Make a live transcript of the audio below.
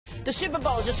The Super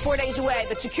Bowl is just 4 days away,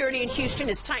 but security in Houston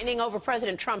is tightening over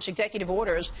President Trump's executive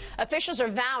orders. Officials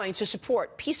are vowing to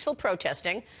support peaceful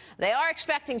protesting. They are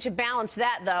expecting to balance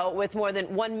that, though, with more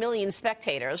than 1 million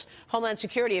spectators. Homeland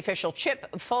Security official Chip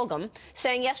Fulgham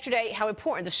saying yesterday how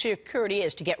important the security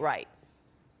is to get right.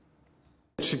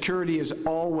 Security is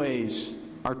always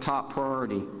our top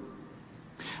priority,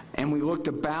 and we look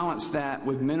to balance that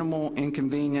with minimal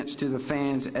inconvenience to the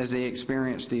fans as they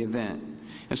experience the event.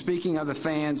 And speaking of the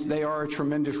fans, they are a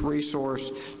tremendous resource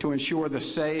to ensure the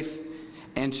safe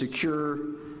and secure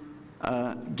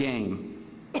game.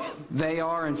 They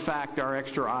are, in fact, our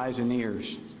extra eyes and ears.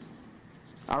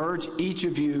 I urge each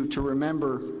of you to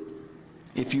remember,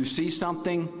 if you see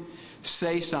something,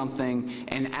 say something,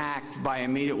 and act by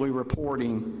immediately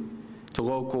reporting to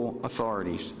local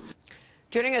authorities.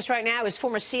 Joining us right now is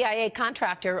former CIA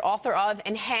contractor, author of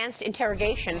Enhanced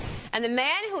Interrogation, and the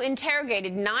man who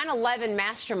interrogated 9/11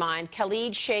 mastermind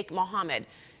Khalid Sheikh Mohammed.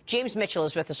 James Mitchell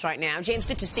is with us right now. James,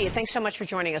 good to see you. Thanks so much for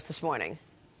joining us this morning.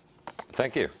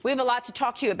 Thank you. We have a lot to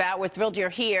talk to you about. We're thrilled you're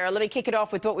here. Let me kick it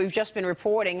off with what we've just been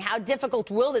reporting. How difficult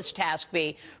will this task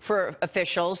be for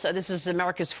officials? This is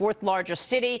America's fourth largest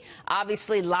city.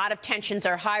 Obviously, a lot of tensions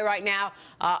are high right now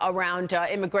around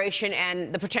immigration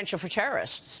and the potential for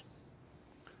terrorists.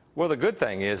 Well, the good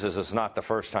thing is it's not the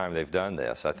first time they've done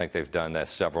this. I think they've done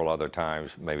this several other times,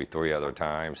 maybe 3 other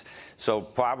times. So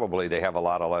probably they have a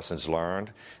lot of lessons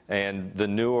learned. And the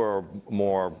newer,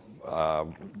 more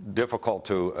difficult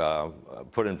to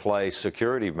put in place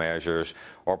security measures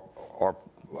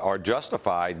are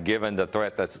justified given the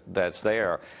threat that's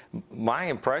there. My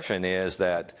impression is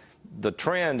that the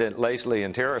trend lately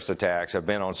in terrorist attacks have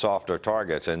been on softer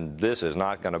targets, and this is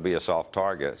not going to be a soft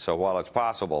target. So while it's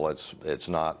possible, it's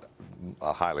not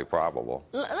highly probable.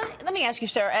 Let me ask you,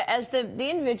 sir, as the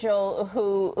individual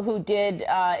who did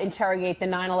interrogate the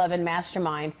 9/11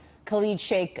 mastermind, Khalid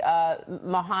Sheikh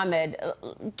Mohammed,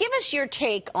 give us your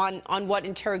take on what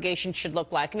interrogation should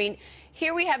look like. I mean,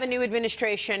 here we have a new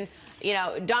administration. You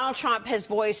know, Donald Trump has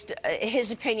voiced his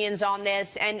opinions on this,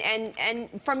 and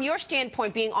from your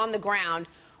standpoint, being on the ground,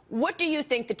 what do you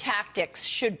think the tactics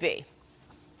should be?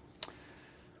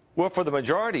 Well, for the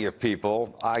majority of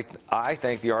people, I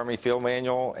think the Army Field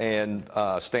Manual and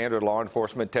standard law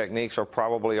enforcement techniques are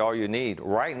probably all you need.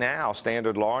 Right now,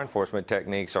 standard law enforcement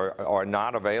techniques are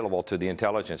not available to the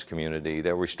intelligence community.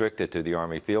 They're restricted to the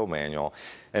Army Field Manual.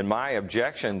 And my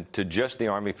objection to just the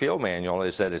Army Field Manual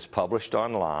is that it's published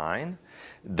online.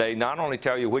 They not only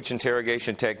tell you which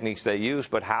interrogation techniques they use,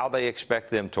 but how they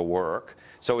expect them to work.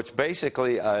 So it's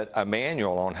basically a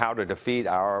manual on how to defeat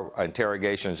our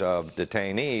interrogations of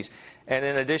detainees. And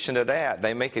in addition to that,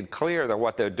 they make it clear that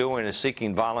what they're doing is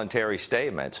seeking voluntary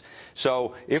statements.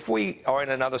 So if we are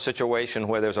in another situation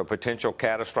where there's a potential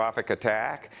catastrophic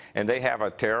attack and they have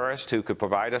a terrorist who could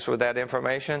provide us with that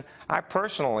information, I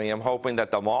personally am hoping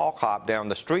that the mall cop down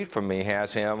the street from me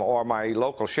has him, or my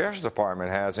local sheriff's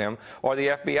department has him, or the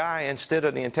FBI instead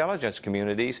of the intelligence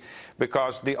communities,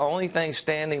 because the only thing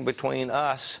standing between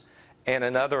us and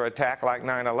another attack like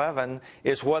 9/11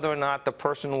 is whether or not the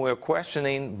person we're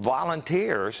questioning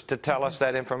volunteers to tell us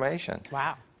that information.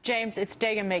 Wow. James, it's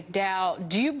Dagan McDowell.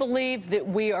 Do you believe that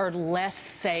we are less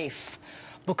safe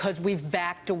because we've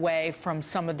backed away from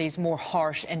some of these more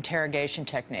harsh interrogation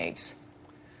techniques?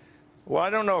 Well,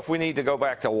 I don't know if we need to go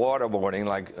back to waterboarding.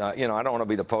 Like, you know, I don't want to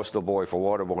be the poster boy for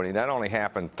waterboarding. That only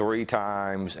happened 3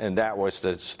 times, and that was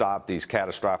to stop these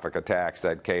catastrophic attacks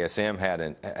that KSM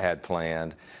had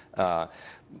planned.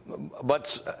 But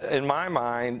in my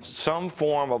mind, some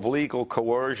form of legal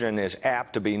coercion is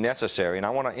apt to be necessary, and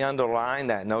I want to underline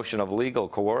that notion of legal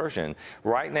coercion.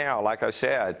 Right now, like I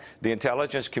said, the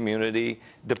intelligence community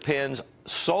depends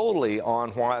solely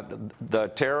on what the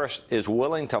terrorist is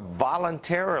willing to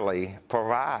voluntarily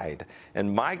provide.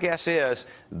 And my guess is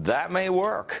that may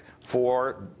work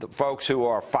for the folks who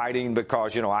are fighting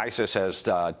because, you know, ISIS has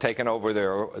taken over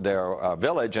their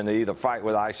village, and they either fight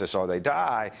with ISIS or they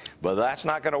die. But that's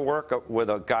not going to work with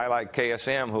a guy like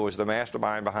KSM, who was the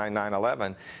mastermind behind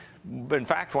 9/11. In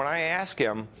fact, when I asked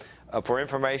him for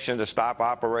information to stop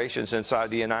operations inside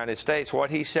the United States,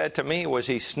 what he said to me was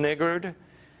he sniggered,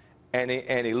 and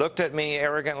he looked at me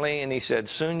arrogantly, and he said,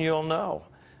 "Soon you'll know."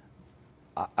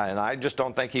 And I just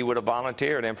don't think he would have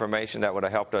volunteered information that would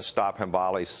have helped us stop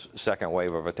Himbali's second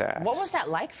wave of attacks. What was that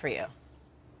like for you?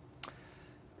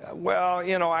 Well,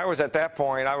 you know, I was at that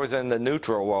point, I was in the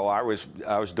neutral role. I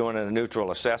was doing a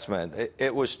neutral assessment.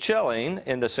 It was chilling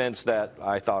in the sense that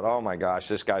I thought, oh my gosh,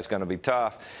 this guy's going to be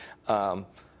tough.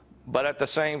 But at the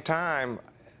same time,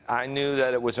 I knew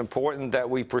that it was important that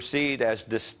we proceed, as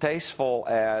distasteful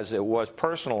as it was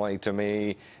personally to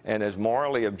me and as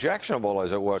morally objectionable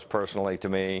as it was personally to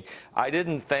me. I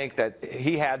didn't think that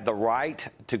he had the right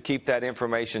to keep that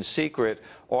information secret,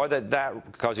 or that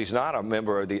because he's not a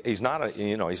member of the, he's not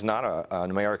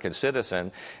an American citizen,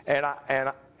 and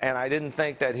I didn't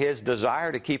think that his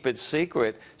desire to keep it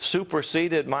secret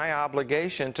superseded my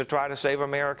obligation to try to save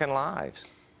American lives.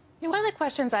 You know, one of the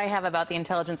questions I have about the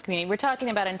intelligence community, we're talking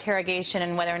about interrogation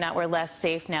and whether or not we're less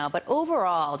safe now, but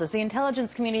overall, does the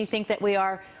intelligence community think that we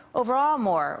are overall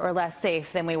more or less safe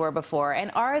than we were before? And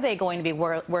are they going to be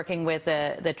working with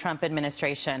the Trump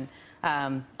administration?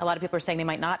 A lot of people are saying they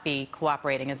might not be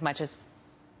cooperating as much as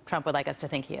Trump would like us to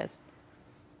think he is.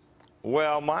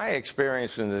 Well, my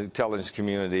experience in the intelligence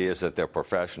community is that they're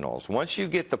professionals. Once you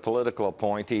get the political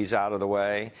appointees out of the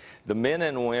way, the men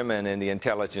and women in the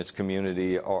intelligence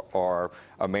community are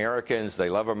Americans. They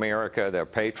love America. They're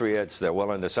patriots. They're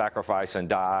willing to sacrifice and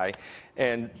die.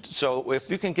 And so if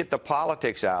you can get the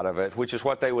politics out of it, which is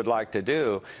what they would like to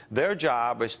do, their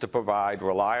job is to provide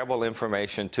reliable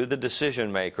information to the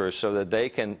decision makers so that they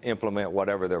can implement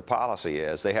whatever their policy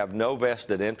is. They have no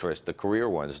vested interest, the career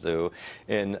ones do,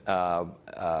 in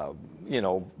you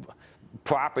know,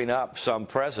 propping up some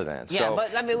president. Yeah, so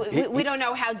but I mean, we don't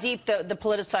know how deep the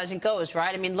politicizing goes,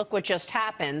 right? I mean, look what just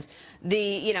happened.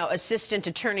 The Assistant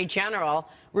Attorney General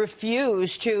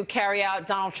refused to carry out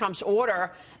Donald Trump's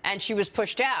order, and she was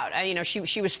pushed out.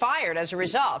 She was fired as a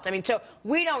result. I mean, so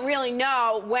we don't really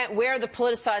know where the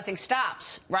politicizing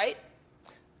stops, right?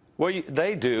 Well,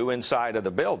 they do inside of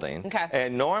the building. Okay.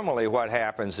 And normally what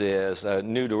happens is a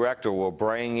new director will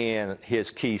bring in his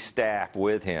key staff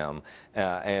with him,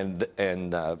 and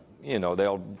you know,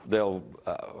 they'll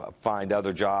find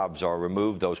other jobs or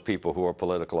remove those people who are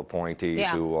political appointees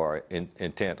who are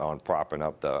intent on propping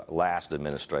up the last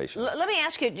administration. Let me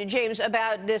ask you, James,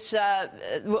 about this,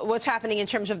 what's happening in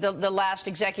terms of the last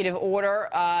executive order,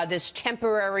 this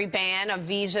temporary ban of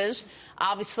visas.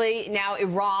 Obviously, now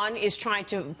Iran is trying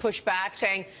to push back,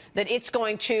 saying that it's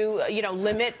going to,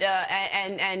 limit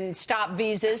and stop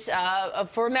visas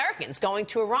for Americans going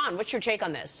to Iran. What's your take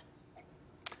on this?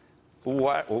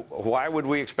 Why would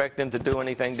we expect them to do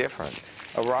anything different?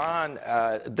 Iran,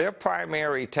 their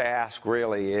primary task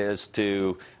really is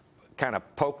to kind of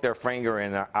poke their finger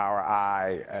in our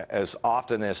eye as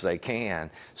often as they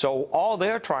can. So all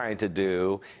they're trying to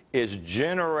do is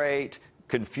generate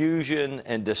confusion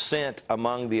and dissent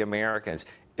among the Americans.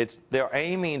 They're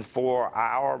aiming for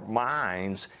our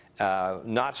minds,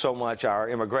 not so much our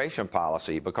immigration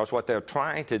policy, because what they're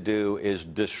trying to do is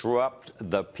disrupt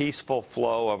the peaceful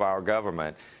flow of our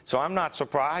government. So I'm not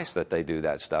surprised that they do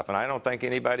that stuff, and I don't think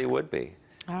anybody would be.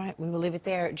 All right, we will leave it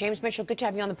there. James Mitchell, good to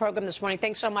have you on the program this morning.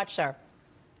 Thanks so much, sir.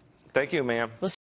 Thank you, ma'am.